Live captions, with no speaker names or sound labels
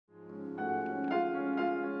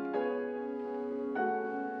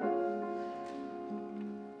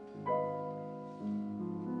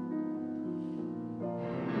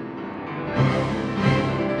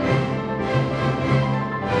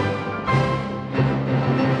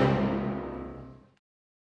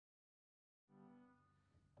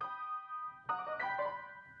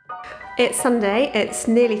It's Sunday, it's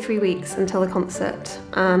nearly 3 weeks until the concert,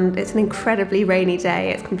 and it's an incredibly rainy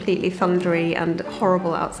day. It's completely thundery and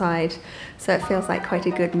horrible outside, so it feels like quite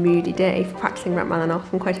a good moody day for practicing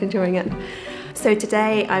Rachmaninov. I'm quite enjoying it. So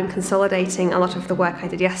today I'm consolidating a lot of the work I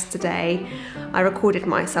did yesterday. I recorded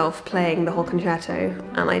myself playing the whole concerto,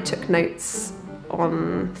 and I took notes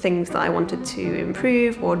on things that I wanted to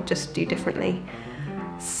improve or just do differently.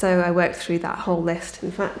 So I worked through that whole list.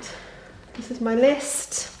 In fact, this is my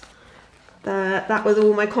list. That was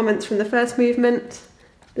all my comments from the first movement.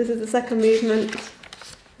 This is the second movement,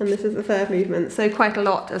 and this is the third movement. So quite a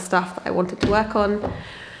lot of stuff that I wanted to work on.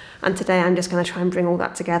 And today I'm just going to try and bring all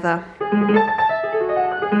that together.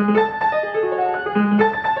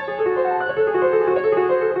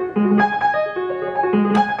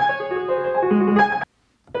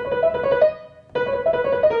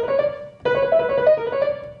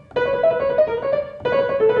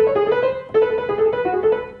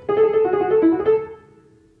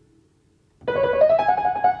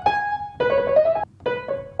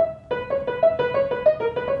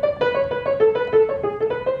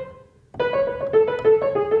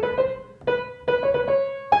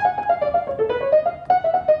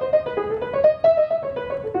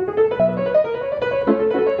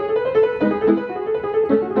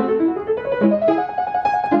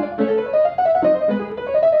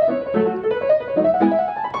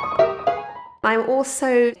 I'm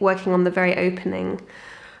also working on the very opening.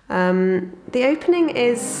 The opening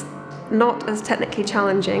is not as technically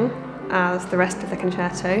challenging as the rest of the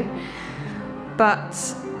concerto,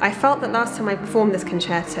 but I felt that last time I performed this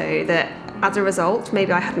concerto that as a result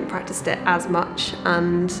maybe I hadn't practiced it as much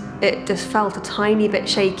and it just felt a tiny bit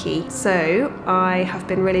shaky. So I have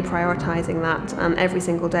been really prioritising that and every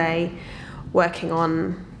single day working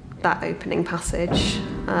on that opening passage,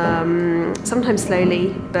 sometimes slowly,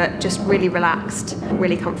 but just really relaxed,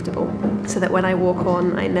 really comfortable, so that when I walk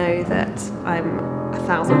on, I know that I'm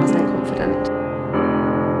 1000% confident.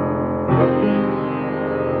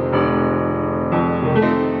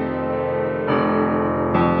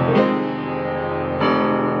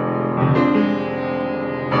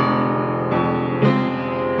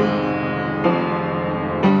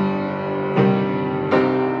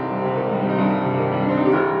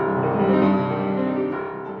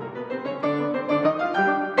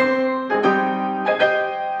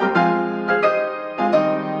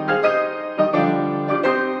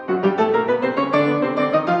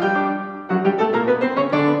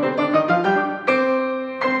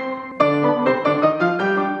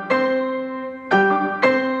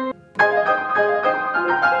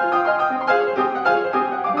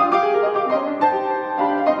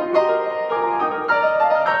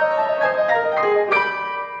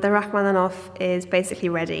 The Rachmaninov is basically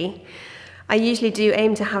ready. I usually do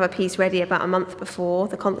aim to have a piece ready about a month before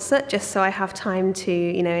the concert, just so I have time to,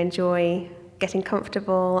 enjoy getting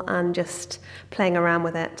comfortable and just playing around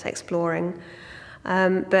with it, exploring.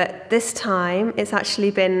 But this time, it's actually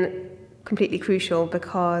been completely crucial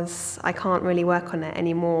because I can't really work on it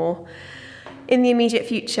anymore in the immediate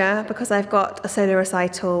future because I've got a solo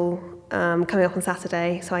recital coming up on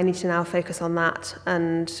Saturday, so I need to now focus on that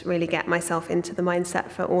and really get myself into the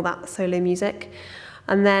mindset for all that solo music.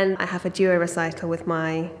 And then I have a duo recital with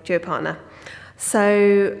my duo partner.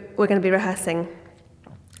 So we're going to be rehearsing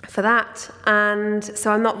for that, and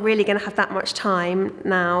so I'm not really going to have that much time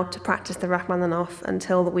now to practice the Rachmaninov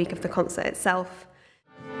until the week of the concert itself.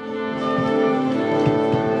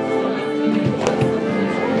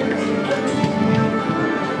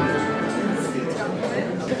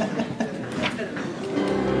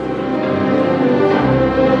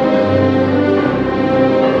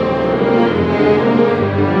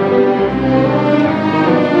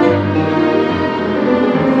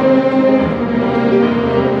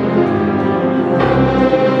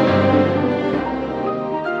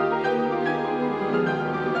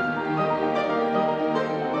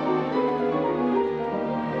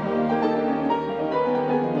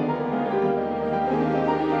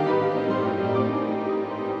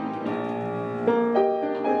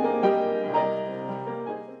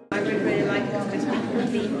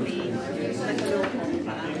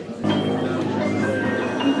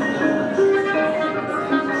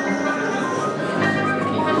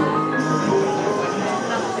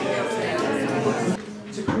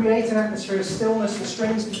 Create an atmosphere of stillness. The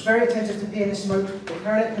strings, be very attentive to pianissimo. The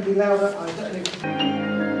clarinet can be louder. I don't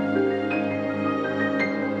know.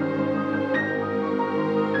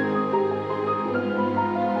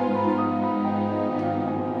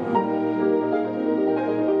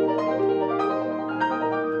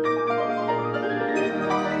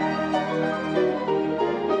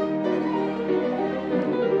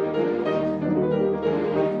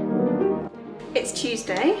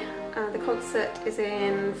 Tuesday. The concert is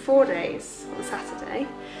in 4 days on Saturday.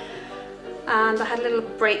 And I had a little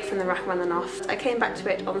break from the Rachmaninov. I came back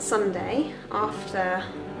to it on Sunday after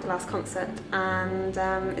the last concert, and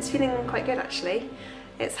it's feeling quite good actually.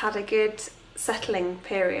 It's had a good settling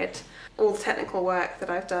period. All the technical work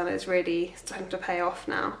that I've done is really starting to pay off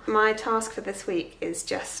now. My task for this week is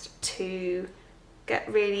just to get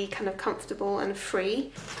really kind of comfortable and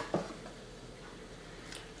free.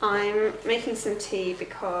 I'm making some tea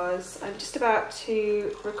because I'm just about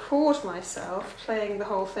to record myself playing the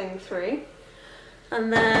whole thing through,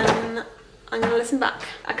 and then I'm going to listen back.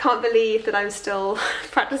 I can't believe that I'm still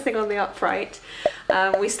practicing on the upright.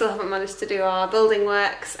 We still haven't managed to do our building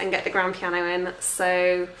works and get the grand piano in,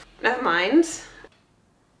 so never mind.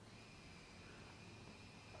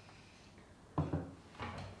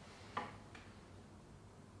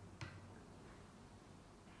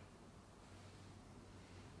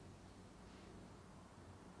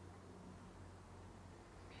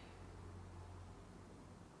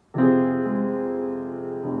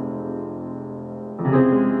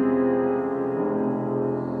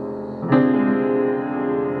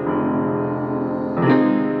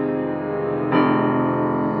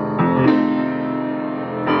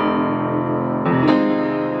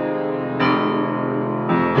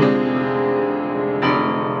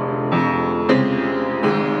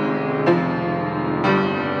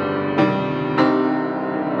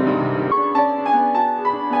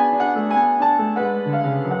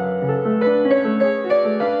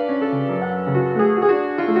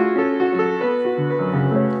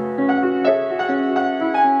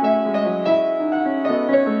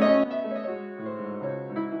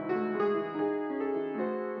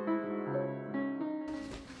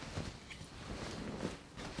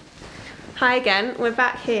 Hi again, we're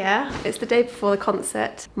back here. It's the day before the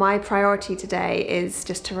concert. My priority today is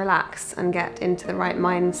just to relax and get into the right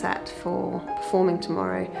mindset for performing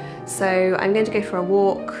tomorrow. So I'm going to go for a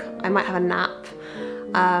walk, I might have a nap,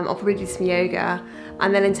 I'll probably do some yoga,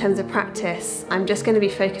 and then in terms of practice, I'm just going to be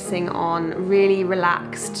focusing on really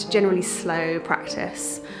relaxed, generally slow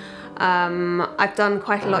practice. I've done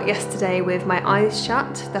quite a lot yesterday with my eyes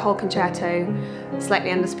shut, the whole concerto, slightly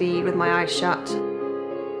under speed with my eyes shut.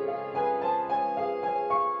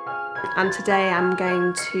 And today I'm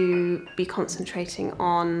going to be concentrating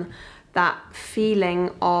on that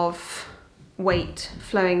feeling of weight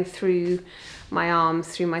flowing through my arms,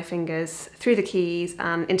 through my fingers, through the keys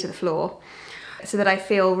and into the floor, so that I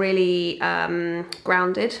feel really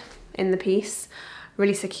grounded in the piece,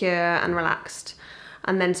 really secure and relaxed.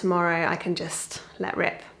 And then tomorrow I can just let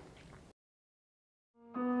rip.